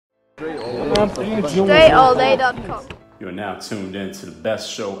DreAllDay.com. You are now tuned in to the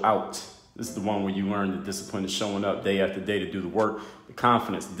best show out. This is the one where you learn the discipline of showing up day after day to do the work, the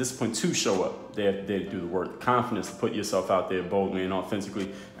confidence, the discipline to show up day after day to do the work, the confidence to put yourself out there boldly and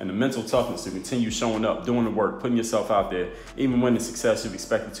authentically, and the mental toughness to continue showing up, doing the work, putting yourself out there, even when the success you've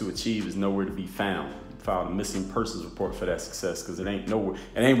expected to achieve is nowhere to be found. You filed a missing persons report for that success because it ain't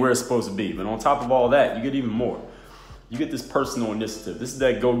where it's supposed to be. But on top of all that, you get even more. You get this personal initiative. This is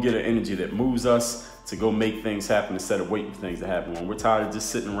that go-getter energy that moves us to go make things happen instead of waiting for things to happen. When we're tired of just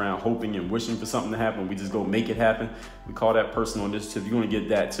sitting around hoping and wishing for something to happen, we just go make it happen. We call that personal initiative. You're going to get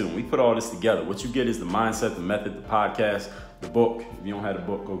that too. And we put all this together. What you get is the mindset, the method, the podcast, the book. If you don't have the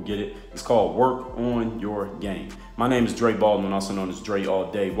book, go get it. It's called Work on Your Game. My name is Dre Baldwin, also known as Dre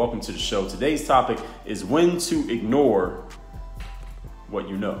All Day. Welcome to the show. Today's topic is when to ignore what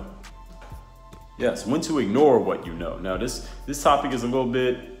you know. Yes, when to ignore what you know. Now, this topic is a little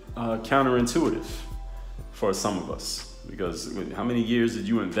bit counterintuitive for some of us, because how many years did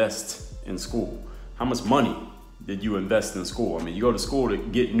you invest in school? How much money did you invest in school? I mean, you go to school to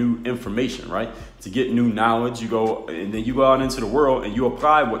get new information, right? To get new knowledge. You go, and then you go out into the world and you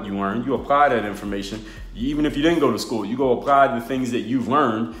apply what you learned. You apply that information. Even if you didn't go to school, you go apply the things that you've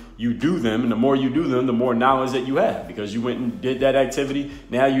learned. You do them, and the more you do them, the more knowledge that you have, because you went and did that activity.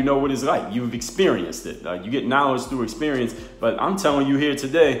 Now you know what it's like. You've experienced it. You get knowledge through experience. But I'm telling you here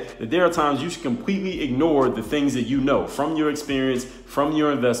today that there are times you should completely ignore the things that you know from your experience, from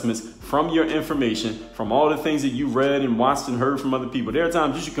your investments, from your information, from all the things that you read and watched and heard from other people. There are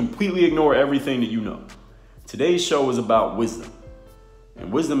times you should completely ignore everything that you know. Today's show is about wisdom. And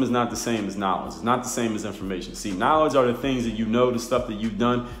wisdom is not the same as knowledge. It's not the same as information. See, knowledge are the things that you know, the stuff that you've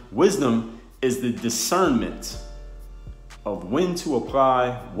done. Wisdom is the discernment of when to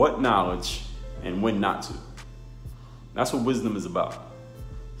apply what knowledge and when not to. That's what wisdom is about.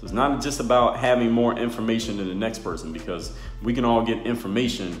 So it's not just about having more information than the next person, because we can all get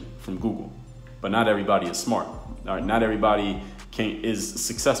information from Google, but not everybody is smart. All right, not everybody is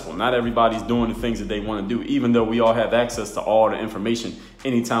successful. Not everybody's doing the things that they want to do, even though we all have access to all the information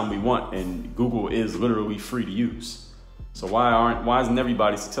anytime we want. And Google is literally free to use. So why isn't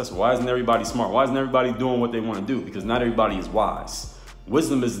everybody successful? Why isn't everybody smart? Why isn't everybody doing what they want to do? Because not everybody is wise.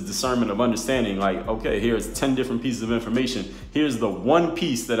 Wisdom is the discernment of understanding, like, okay, here's 10 different pieces of information. Here's the one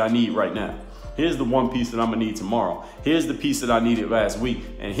piece that I need right now. Here's the one piece that I'm gonna need tomorrow. Here's the piece that I needed last week.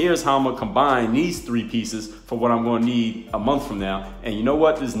 And here's how I'm gonna combine these 3 pieces for what I'm gonna need a month from now. And you know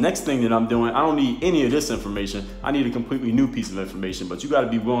what? This next thing that I'm doing, I don't need any of this information. I need a completely new piece of information. But you gotta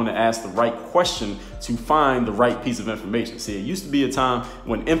be willing to ask the right question to find the right piece of information. See, it used to be a time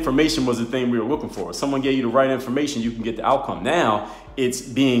when information was the thing we were looking for. If someone gave you the right information, you can get the outcome. Now, it's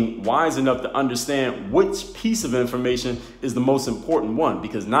being wise enough to understand which piece of information is the most important one,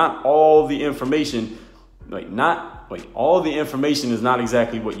 because not all the information, all the information is not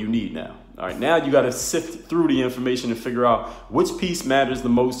exactly what you need now. All right, now you got to sift through the information and figure out which piece matters the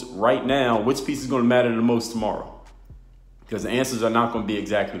most right now, which piece is going to matter the most tomorrow, because the answers are not going to be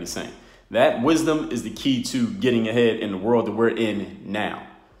exactly the same. That wisdom is the key to getting ahead in the world that we're in now.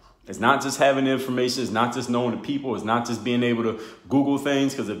 It's not just having the information. It's not just knowing the people. It's not just being able to Google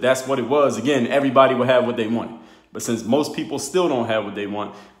things, because if that's what it was, again, everybody would have what they wanted. But since most people still don't have what they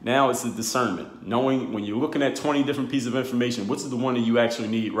want, now it's the discernment. Knowing when you're looking at 20 different pieces of information, which is the one that you actually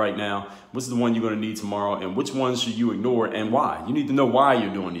need right now, which is the one you're going to need tomorrow, and which ones should you ignore and why. You need to know why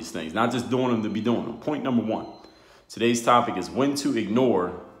you're doing these things, not just doing them to be doing them. Point number 1. Today's topic is when to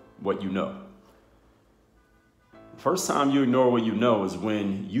ignore what you know. First time you ignore what you know is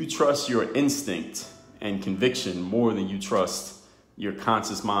when you trust your instinct and conviction more than you trust your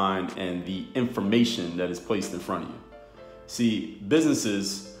conscious mind and the information that is placed in front of you. See,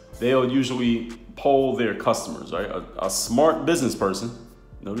 businesses, they'll usually poll their customers, right? A smart business person,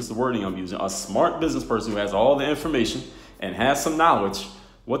 notice the wording I'm using, a smart business person who has all the information and has some knowledge,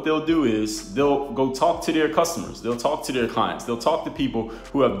 what they'll do is they'll go talk to their customers. They'll talk to their clients. They'll talk to people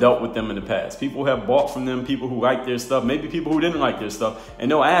who have dealt with them in the past. People who have bought from them, people who like their stuff, maybe people who didn't like their stuff.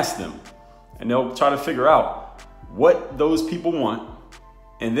 And they'll ask them, and they'll try to figure out what those people want.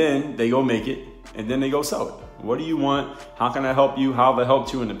 And then they go make it, and then they go sell it. What do you want? How can I help you? How have I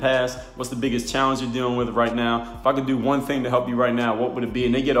helped you in the past? What's the biggest challenge you're dealing with right now? If I could do one thing to help you right now, what would it be?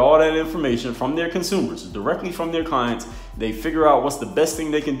 And they get all that information from their consumers, directly from their clients. They figure out what's the best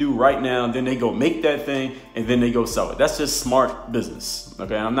thing they can do right now. And then they go make that thing, and then they go sell it. That's just smart business.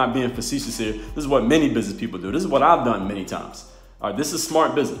 Okay, I'm not being facetious here. This is what many business people do. This is what I've done many times. All right, this is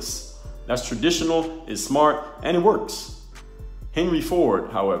smart business. That's traditional, it's smart, and it works. Henry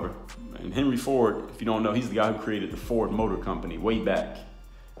Ford, however, and Henry Ford, if you don't know, he's the guy who created the Ford Motor Company way back.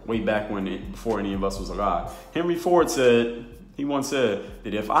 way back before any of us was alive. Henry Ford once said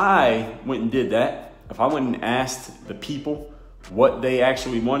that if I went and did that, if I went and asked the people what they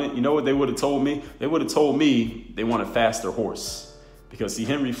actually wanted, you know what they would have told me? They would have told me they want a faster horse. Because see,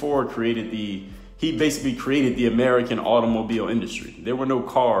 Henry Ford basically created the American automobile industry. There were no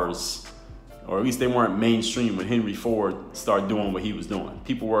cars, or at least they weren't mainstream when Henry Ford started doing what he was doing.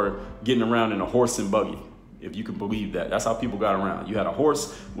 People were getting around in a horse and buggy, if you could believe that. That's how people got around. You had a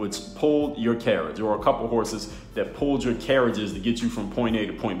horse which pulled your carriage, or a couple horses that pulled your carriages to get you from point A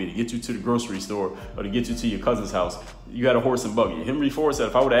to point B, to get you to the grocery store, or to get you to your cousin's house. You had a horse and buggy. Henry Ford said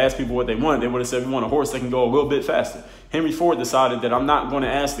if I would have asked people what they wanted, they would have said we want a horse that can go a little bit faster. Henry Ford decided that I'm not going to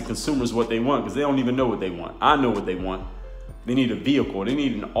ask the consumers what they want, because they don't even know what they want. I know what they want. They need a vehicle. They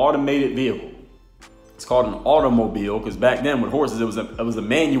need an automated vehicle. It's called an automobile because back then with horses, it was a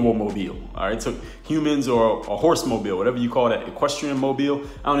manual mobile. All right, it took humans or a horse mobile, whatever you call that, equestrian mobile.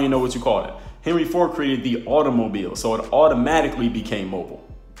 I don't even know what you call it. Henry Ford created the automobile, so it automatically became mobile.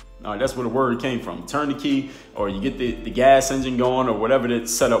 All right, that's where the word came from. Turn the key, or you get the gas engine going, or whatever the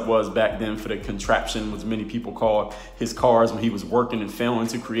setup was back then for the contraption, which many people called his cars when he was working and failing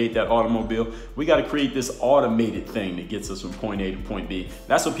to create that automobile. We got to create this automated thing that gets us from point A to point B.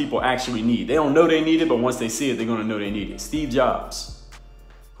 That's what people actually need. They don't know they need it, but once they see it, they're going to know they need it. Steve Jobs,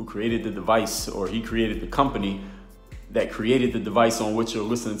 who created the device, or he created the company that created the device on which you're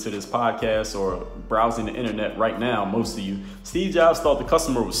listening to this podcast or browsing the internet right now, most of you, Steve Jobs thought the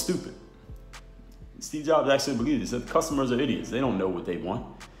customer was stupid. Steve Jobs actually believed it. He said the customers are idiots. They don't know what they want.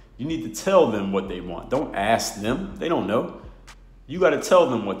 You need to tell them what they want. Don't ask them. They don't know. You got to tell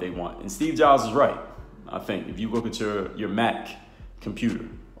them what they want. And Steve Jobs is right, I think. If you look at your Mac computer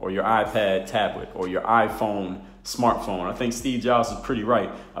or your iPad tablet or your iPhone smartphone, I think Steve Jobs is pretty right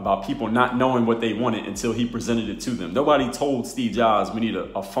about people not knowing what they wanted until he presented it to them. Nobody told Steve Jobs we need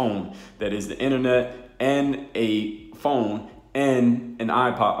a phone that is the internet and a phone and an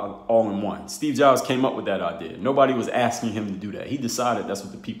iPod all in one. Steve Jobs came up with that idea. Nobody was asking him to do that. He decided that's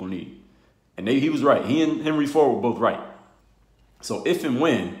what the people need. And he was right. He and Henry Ford were both right. So if and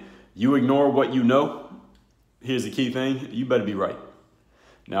when you ignore what you know, here's the key thing, you better be right.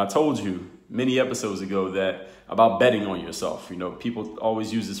 Now, I told you many episodes ago that about betting on yourself. You know, people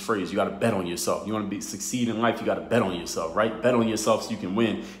always use this phrase, you got to bet on yourself. You want to succeed in life, you got to bet on yourself, right? Bet on yourself so you can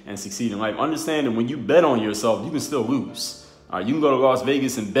win and succeed in life. Understand that when you bet on yourself, you can still lose. All right, you can go to Las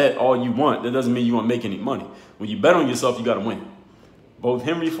Vegas and bet all you want. That doesn't mean you won't make any money. When you bet on yourself, you got to win. Both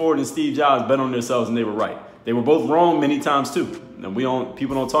Henry Ford and Steve Jobs bet on themselves and they were right. They were both wrong many times too. And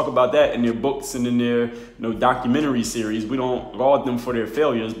people don't talk about that in their books and in their documentary series. We don't laud them for their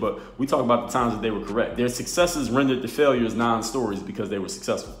failures, but we talk about the times that they were correct. Their successes rendered the failures non-stories because they were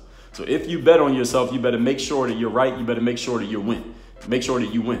successful. So if you bet on yourself, you better make sure that you're right. You better make sure that you win. Make sure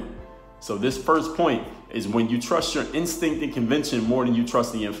that you win. So this first point is when you trust your instinct and convention more than you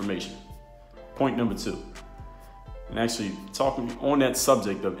trust the information. Point number 2. And actually, talking on that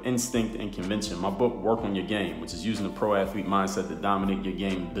subject of instinct and convention, my book, Work on Your Game, which is using the pro athlete mindset to dominate your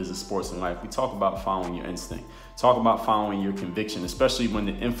game, business, sports, and life, we talk about following your instinct. Talk about following your conviction, especially when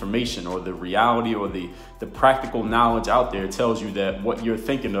the information or the reality or the practical knowledge out there tells you that what you're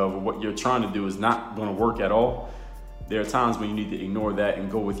thinking of or what you're trying to do is not going to work at all. There are times when you need to ignore that and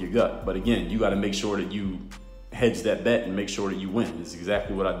go with your gut. But again, you got to make sure that you hedge that bet and make sure that you win. This is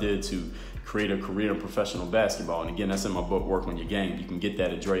exactly what I did to create a career in professional basketball. And again, that's in my book, Work on Your Game. You can get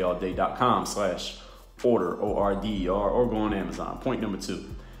that at dreallday.com/order, O-R-D-E-R, or go on Amazon. Point number 2.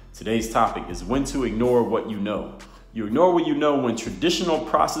 Today's topic is when to ignore what you know. You ignore what you know when traditional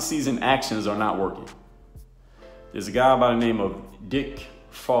processes and actions are not working. There's a guy by the name of Dick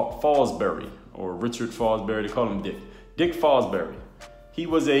Fosbury, or Richard Fosbury, they call him Dick. Dick Fosbury. He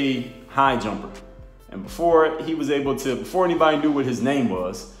was a high jumper. And before anybody knew what his name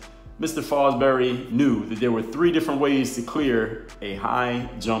was, Mr. Fosbury knew that there were 3 different ways to clear a high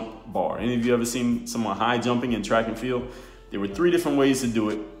jump bar. Any of you ever seen someone high jumping in track and field? There were 3 different ways to do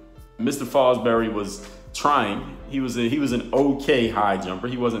it. Mr. Fosbury was trying. He was an okay high jumper.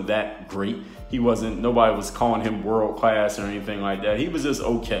 He wasn't that great. Nobody was calling him world class or anything like that. He was just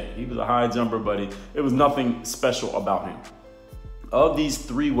okay. He was a high jumper, but it was nothing special about him. Of these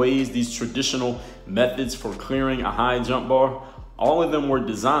 3 ways, these traditional methods for clearing a high jump bar, all of them were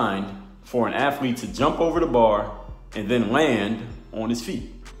designed for an athlete to jump over the bar and then land on his feet.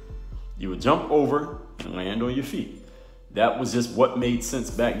 You would jump over and land on your feet. That was just what made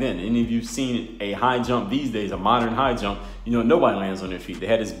sense back then. Any of you seen a high jump these days, a modern high jump, nobody lands on their feet. They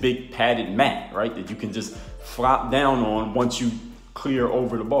had this big padded mat, right, that you can just flop down on once you clear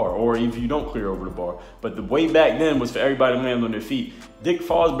over the bar, or if you don't clear over the bar. But the way back then was for everybody to land on their feet. Dick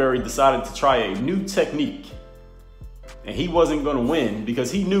Fosbury decided to try a new technique. And he wasn't going to win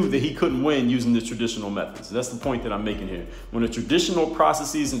because he knew that he couldn't win using the traditional methods. That's the point that I'm making here. When the traditional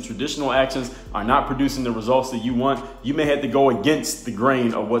processes and traditional actions are not producing the results that you want, you may have to go against the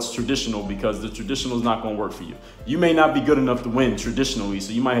grain of what's traditional because the traditional is not going to work for you. You may not be good enough to win traditionally,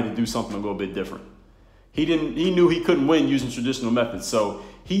 so you might have to do something a little bit different. He knew he couldn't win using traditional methods, so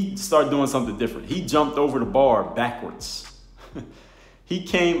he started doing something different. He jumped over the bar backwards. He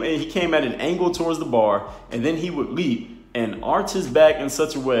came at an angle towards the bar, and then he would leap and arch his back in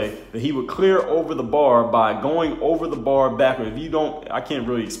such a way that he would clear over the bar by going over the bar backward. I can't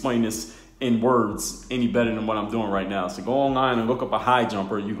really explain this in words any better than what I'm doing right now. So go online and look up a high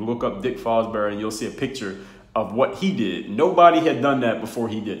jumper. You can look up Dick Fosbury and you'll see a picture of what he did. Nobody had done that before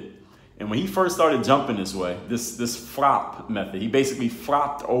he did it. And when he first started jumping this way, this flop method, he basically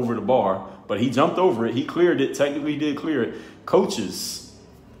flopped over the bar, but he jumped over it. He cleared it, technically did clear it.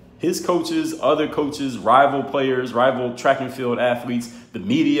 His coaches, other coaches, rival players, rival track and field athletes, the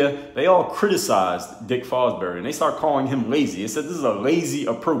media, they all criticized Dick Fosbury and they start calling him lazy. They said this is a lazy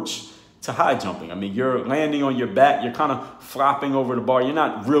approach to high jumping. I mean, you're landing on your back, you're kind of flopping over the bar, you're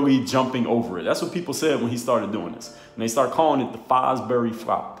not really jumping over it. That's what people said when he started doing this. And they start calling it the Fosbury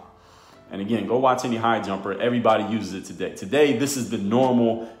flop. And again, go watch any high jumper. Everybody uses it today. Today, this is the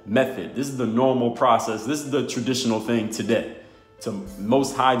normal method. This is the normal process. This is the traditional thing today. So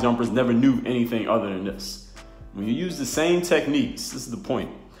most high jumpers never knew anything other than this. When you use the same techniques, this is the point.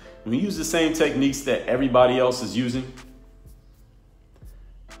 When you use the same techniques that everybody else is using,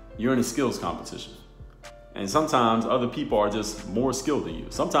 you're in a skills competition. And sometimes other people are just more skilled than you.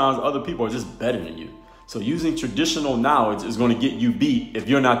 Sometimes other people are just better than you. So using traditional knowledge is going to get you beat if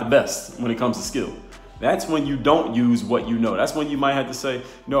you're not the best when it comes to skill. That's when you don't use what you know. That's when you might have to say,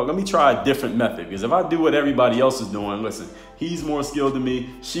 no, let me try a different method. Because if I do what everybody else is doing, listen, he's more skilled than me.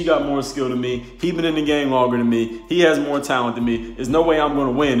 She got more skill than me. He's been in the game longer than me. He has more talent than me. There's no way I'm going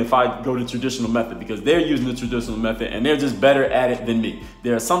to win if I go the traditional method because they're using the traditional method and they're just better at it than me.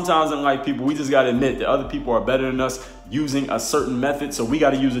 There are sometimes in life, people, we just got to admit that other people are better than us using a certain method, so we got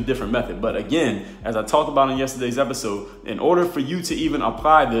to use a different method. But again, as I talked about in yesterday's episode, in order for you to even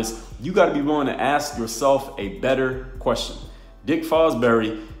apply this, you got to be willing to ask yourself a better question. Dick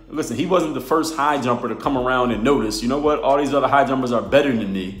Fosbury, listen, he wasn't the first high jumper to come around and notice, you know what, all these other high jumpers are better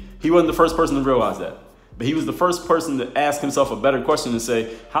than me. He wasn't the first person to realize that. But he was the first person to ask himself a better question and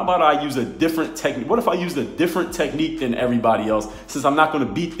say, how about I use a different technique? What if I used a different technique than everybody else since I'm not going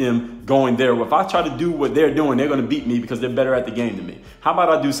to beat them going there? Well, if I try to do what they're doing, they're going to beat me because they're better at the game than me. How about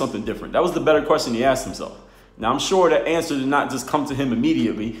I do something different? That was the better question he asked himself. Now, I'm sure that answer did not just come to him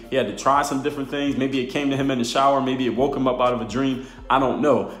immediately. He had to try some different things. Maybe it came to him in the shower. Maybe it woke him up out of a dream. I don't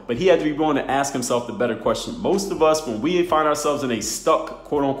know. But he had to be willing to ask himself the better question. Most of us, when we find ourselves in a stuck,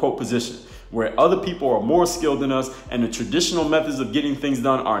 quote unquote, position, where other people are more skilled than us and the traditional methods of getting things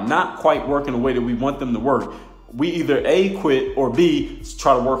done are not quite working the way that we want them to work, we either A, quit, or B,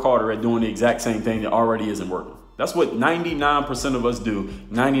 try to work harder at doing the exact same thing that already isn't working. That's what 99% of us do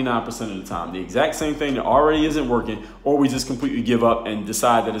 99% of the time. The exact same thing that already isn't working, or we just completely give up and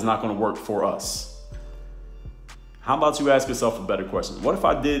decide that it's not going to work for us. How about you ask yourself a better question? What if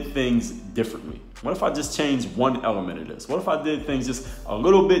I did things differently? What if I just changed one element of this? What if I did things just a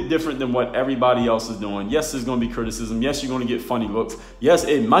little bit different than what everybody else is doing? Yes, there's going to be criticism. Yes, you're going to get funny looks. Yes,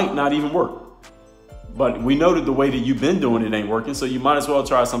 it might not even work. But we know that the way that you've been doing it ain't working, so you might as well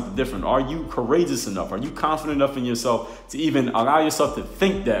try something different. Are you courageous enough? Are you confident enough in yourself to even allow yourself to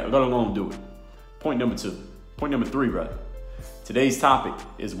think that, let alone do it? Point number three, rather. Today's topic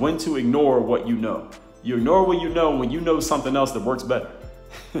is when to ignore what you know. You ignore what you know when you know something else that works better.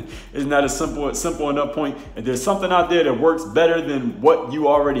 Isn't that a simple enough point? If there's something out there that works better than what you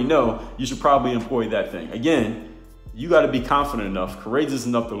already know, you should probably employ that thing. Again, you got to be confident enough, courageous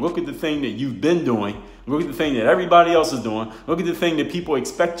enough to look at the thing that you've been doing, look at the thing that everybody else is doing, look at the thing that people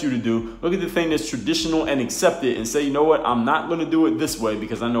expect you to do, look at the thing that's traditional and accepted and say, you know what, I'm not going to do it this way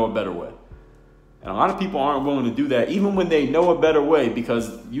because I know a better way. And a lot of people aren't willing to do that, even when they know a better way, because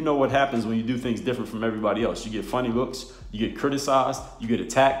you know what happens when you do things different from everybody else. You get funny looks, you get criticized, you get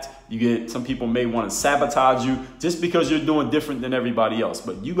attacked, some people may want to sabotage you just because you're doing different than everybody else.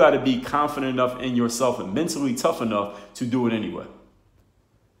 But you got to be confident enough in yourself and mentally tough enough to do it anyway.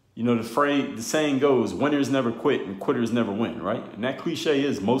 You know, the saying goes, winners never quit and quitters never win, right? And that cliche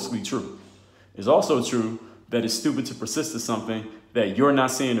is mostly true. It's also true that it's stupid to persist at something that you're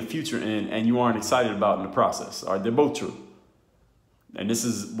not seeing a future in and you aren't excited about in the process. All right, they're both true. And this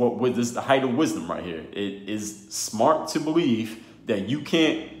is the height of wisdom right here. It is smart to believe that you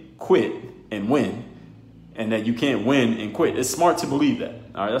can't quit and win, and that you can't win and quit. It's smart to believe that.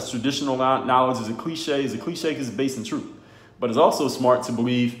 All right, that's traditional knowledge. Is a cliche. Is a cliche because it's based in truth. But it's also smart to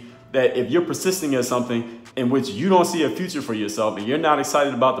believe that if you're persisting at something in which you don't see a future for yourself and you're not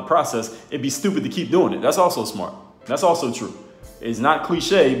excited about the process, it'd be stupid to keep doing it. That's also smart. That's also true. It's not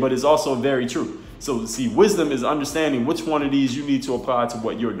cliche, but it's also very true. So see, wisdom is understanding which one of these you need to apply to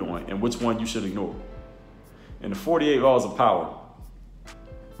what you're doing and which one you should ignore. In the 48 Laws of Power,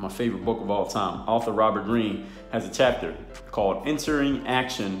 my favorite book of all time, author Robert Greene has a chapter called Entering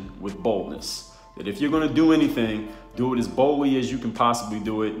Action with Boldness. That if you're going to do anything, do it as boldly as you can possibly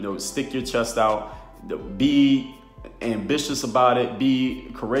do it. You know, stick your chest out, be ambitious about it,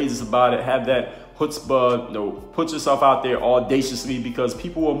 be courageous about it, have that chutzpah, you know, put yourself out there audaciously, because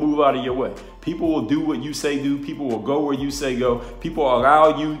people will move out of your way. People will do what you say do. People will go where you say go. People will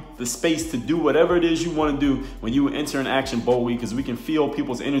allow you the space to do whatever it is you want to do when you enter an action boldly, because we can feel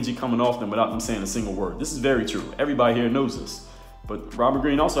people's energy coming off them without them saying a single word. This is very true. Everybody here knows this. But Robert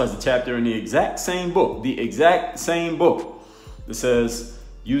Greene also has a chapter in the exact same book that says,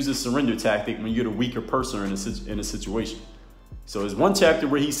 use the surrender tactic when you're the weaker person in a situation. So there's one chapter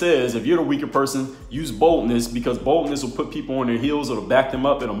where he says, if you're the weaker person, use boldness, because boldness will put people on their heels. It'll back them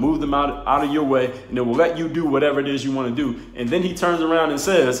up. It'll move them out of your way, and it will let you do whatever it is you want to do. And then he turns around and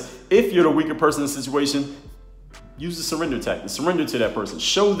says, if you're the weaker person in a situation, use the surrender tactic. Surrender to that person.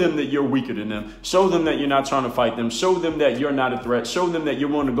 Show them that you're weaker than them. Show them that you're not trying to fight them. Show them that you're not a threat. Show them that you're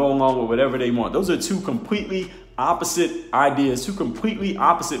willing to go along with whatever they want. Those are two completely opposite ideas, two completely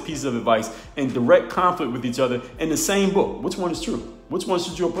opposite pieces of advice in direct conflict with each other in the same book. Which one is true? Which one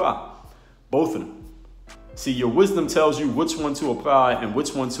should you apply? Both of them. See, your wisdom tells you which one to apply and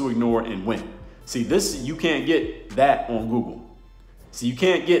which one to ignore and when. See, this, you can't get that on Google. So you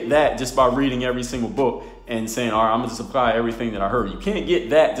can't get that just by reading every single book and saying, all right, I'm going to just apply everything that I heard. You can't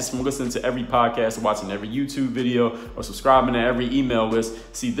get that just from listening to every podcast or watching every YouTube video or subscribing to every email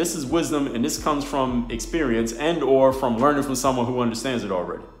list. See, this is wisdom, and this comes from experience and or from learning from someone who understands it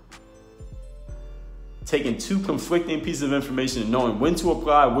already. Taking two conflicting pieces of information and knowing when to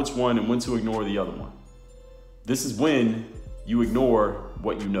apply which one and when to ignore the other one. This is when you ignore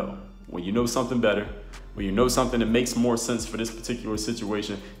what you know. When you know something better, when you know something that makes more sense for this particular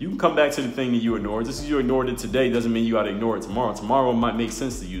situation, you can come back to the thing that you ignored. Just because you ignored it today doesn't mean you got to ignore it tomorrow. Tomorrow it might make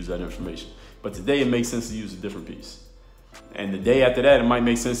sense to use that information, but today it makes sense to use a different piece. And the day after that, it might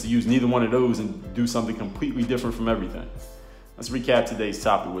make sense to use neither one of those and do something completely different from everything. Let's recap today's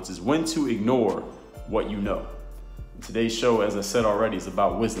topic, which is when to ignore what you know. Today's show, as I said already, is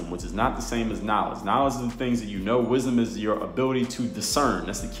about wisdom, which is not the same as knowledge. Knowledge is the things that you know. Wisdom is your ability to discern.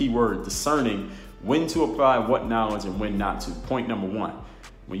 That's the key word, discerning when to apply what knowledge and when not to. Point number one,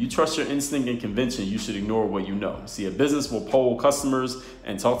 when you trust your instinct and convention, you should ignore what you know. See, a business will poll customers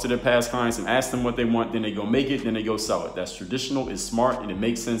and talk to their past clients and ask them what they want. Then they go make it, then they go sell it. That's traditional, it's smart, and it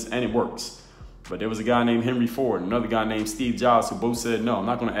makes sense, and it works. But there was a guy named Henry Ford, another guy named Steve Jobs, who both said, no, I'm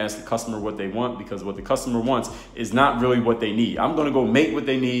not going to ask the customer what they want, because what the customer wants is not really what they need. I'm going to go make what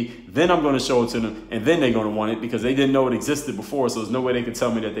they need, then I'm going to show it to them, and then they're going to want it, because they didn't know it existed before, so there's no way they could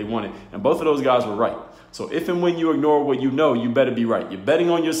tell me that they want it. And both of those guys were right. So if and when you ignore what you know, you better be right. You're betting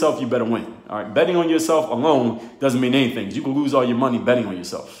on yourself, you better win. All right, betting on yourself alone doesn't mean anything. You can lose all your money betting on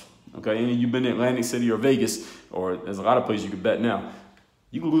yourself. Okay, and you've been in Atlantic City or Vegas, or there's a lot of places you can bet now.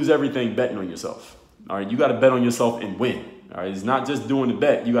 You can lose everything betting on yourself. All right, you got to bet on yourself and win. All right, it's not just doing the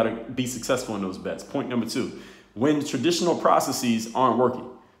bet. You got to be successful in those bets. Point number two, when traditional processes aren't working.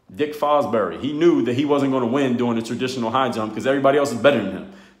 Dick Fosbury, he knew that he wasn't going to win doing the traditional high jump because everybody else is better than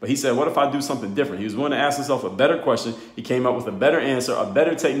him. But he said, what if I do something different? He was willing to ask himself a better question. He came up with a better answer, a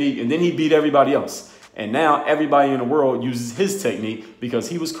better technique, and then he beat everybody else. And now everybody in the world uses his technique because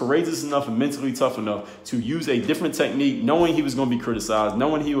he was courageous enough and mentally tough enough to use a different technique, knowing he was going to be criticized,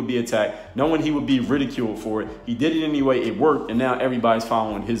 knowing he would be attacked, knowing he would be ridiculed for it. He did it anyway. It worked. And now everybody's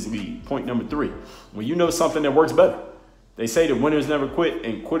following his lead. Point number three, when you know something that works better. They say that winners never quit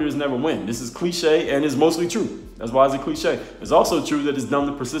and quitters never win. This is cliche and it's mostly true. That's why it's a cliche. It's also true that it's dumb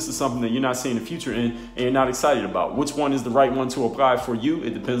to persist in something that you're not seeing a future in and you're not excited about. Which one is the right one to apply for you?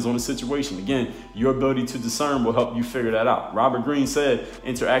 It depends on the situation. Again, your ability to discern will help you figure that out. Robert Greene said,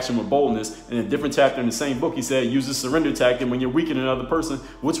 interaction with boldness. In a different chapter in the same book, he said, use the surrender tactic. When you're weaker than another person,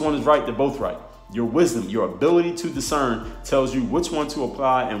 which one is right? They're both right. Your wisdom, your ability to discern tells you which one to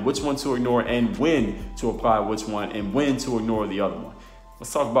apply and which one to ignore and when to apply which one and when to ignore the other one.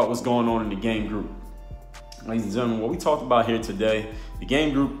 Let's talk about what's going on in the game group. Ladies and gentlemen, what we talked about here today, the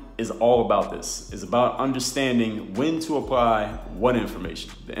game group is all about this. It's about understanding when to apply what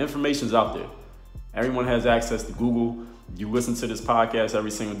information. The information is out there. Everyone has access to Google. You listen to this podcast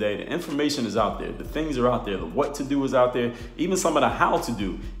every single day. The information is out there. The things are out there. The what to do is out there. Even some of the how to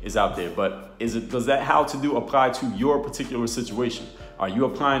do is out there. But does that how to do apply to your particular situation? Are you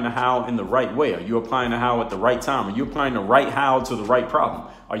applying the how in the right way? Are you applying the how at the right time? Are you applying the right how to the right problem?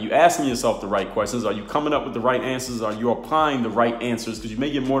 Are you asking yourself the right questions? Are you coming up with the right answers? Are you applying the right answers? Because you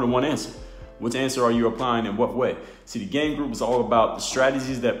may get more than one answer. Which answer are you applying in what way? See, the game group is all about the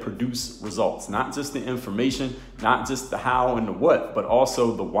strategies that produce results, not just the information, not just the how and the what, but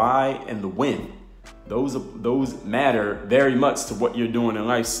also the why and the when. Those matter very much to what you're doing in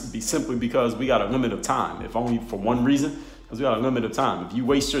life, simply because we got a limit of time, if only for one reason, because we got a limit of time. If you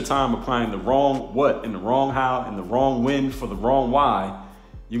waste your time applying the wrong what and the wrong how and the wrong when for the wrong why,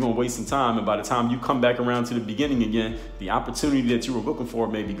 you're going to waste some time. And by the time you come back around to the beginning again, the opportunity that you were looking for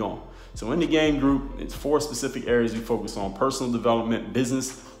may be gone. So in the game group, it's 4 specific areas we focus on: personal development,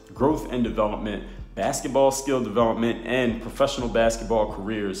 business, growth and development, basketball skill development, and professional basketball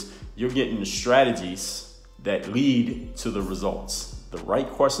careers. You're getting the strategies that lead to the results. The right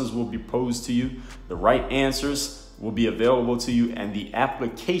questions will be posed to you. The right answers will be available to you, and the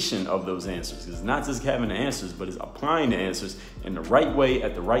application of those answers. It's not just having the answers, but it's applying the answers in the right way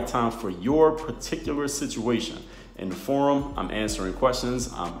at the right time for your particular situation. In the forum, I'm answering questions,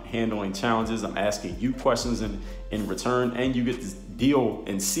 I'm handling challenges, I'm asking you questions in return, and you get to deal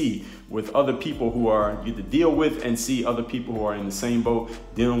and see with other people you get to deal with and see other people who are in the same boat,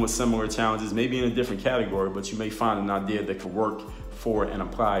 dealing with similar challenges, maybe in a different category, but you may find an idea that could work for and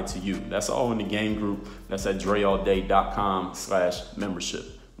apply to you. That's all in the game group. That's at dreallday.com/membership.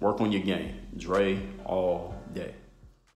 Work on your game. Dre all day.